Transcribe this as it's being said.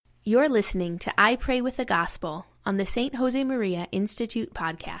You're listening to iPray with the Gospel on the St. Jose Maria Institute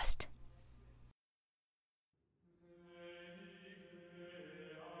podcast.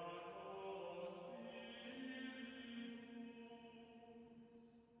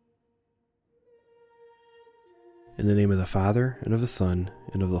 In the name of the Father, and of the Son,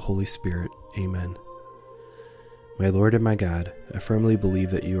 and of the Holy Spirit. Amen. My Lord and my God, I firmly believe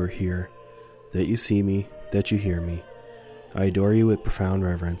that you are here, that you see me, that you hear me. I adore you with profound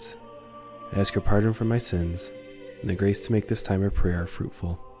reverence. I ask your pardon for my sins, and the grace to make this time of prayer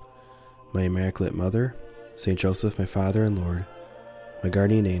fruitful. My Immaculate Mother, Saint Joseph, my Father and Lord, my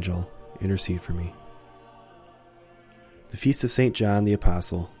guardian angel, intercede for me. The Feast of St. John the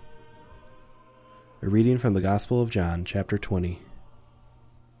Apostle. A reading from the Gospel of John, chapter 20.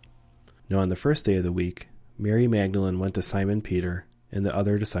 Now on the first day of the week, Mary Magdalene went to Simon Peter and the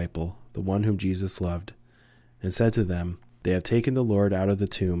other disciple, the one whom Jesus loved, and said to them, "They have taken the Lord out of the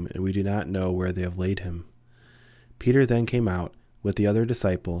tomb, and we do not know where they have laid him." Peter then came out with the other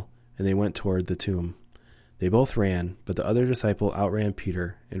disciple, and they went toward the tomb. They both ran, but the other disciple outran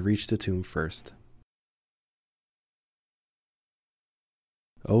Peter and reached the tomb first.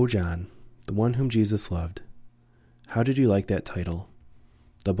 O John, the one whom Jesus loved, how did you like that title?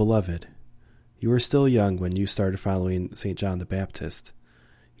 The Beloved. You were still young when you started following St. John the Baptist.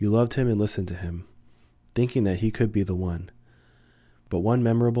 You loved him and listened to him, thinking that he could be the one. But one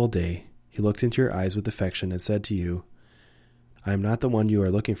memorable day, he looked into your eyes with affection and said to you, "I am not the one you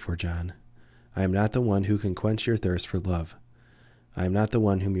are looking for, John. I am not the one who can quench your thirst for love. I am not the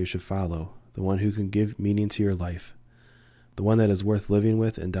one whom you should follow, the one who can give meaning to your life, the one that is worth living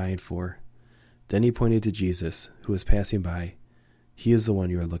with and dying for." Then he pointed to Jesus, who was passing by. He is the one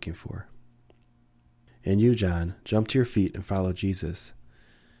you are looking for. And you, John, jumped to your feet and followed Jesus.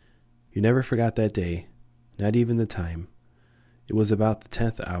 You never forgot that day, not even the time. It was about the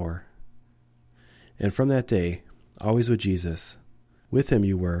 10th hour. And from that day, always with Jesus. With him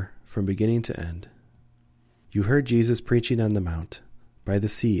you were, from beginning to end. You heard Jesus preaching on the mount, by the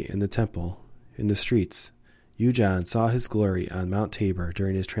sea, in the temple, in the streets. You, John, saw his glory on Mount Tabor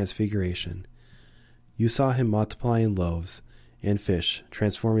during his transfiguration. You saw him multiplying loaves and fish,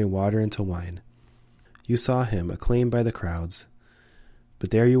 transforming water into wine. You saw him acclaimed by the crowds.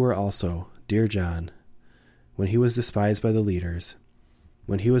 But there you were also, dear John, when he was despised by the leaders,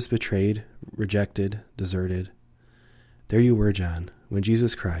 when he was betrayed, rejected, deserted. There you were, John, when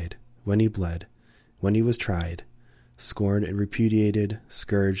Jesus cried, when he bled, when he was tried, scorned and repudiated,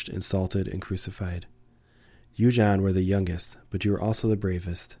 scourged, insulted, and crucified. You, John, were the youngest, but you were also the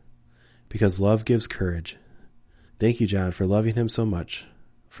bravest, because love gives courage. Thank you, John, for loving him so much,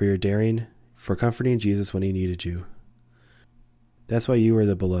 for your daring, for comforting Jesus when he needed you. That's why you were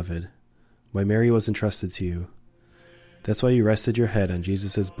the beloved, why Mary was entrusted to you. That's why you rested your head on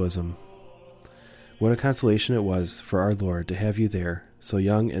Jesus' bosom. What a consolation it was for our Lord to have you there, so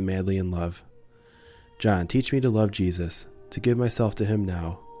young and madly in love. John, teach me to love Jesus, to give myself to him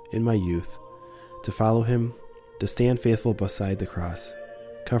now, in my youth, to follow him, to stand faithful beside the cross,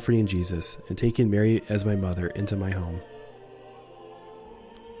 comforting Jesus, and taking Mary as my mother into my home.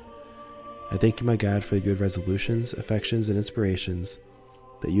 I thank you, my God, for the good resolutions, affections, and inspirations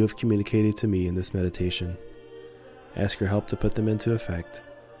that you have communicated to me in this meditation. I ask your help to put them into effect.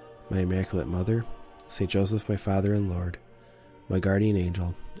 My Immaculate Mother, Saint Joseph, my Father and Lord, my guardian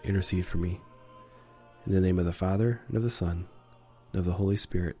angel, intercede for me. In the name of the Father, and of the Son, and of the Holy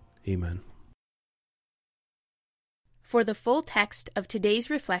Spirit. Amen. For the full text of today's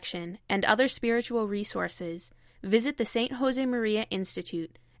reflection and other spiritual resources, visit the St. Jose Maria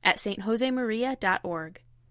Institute at stjosemaria.org.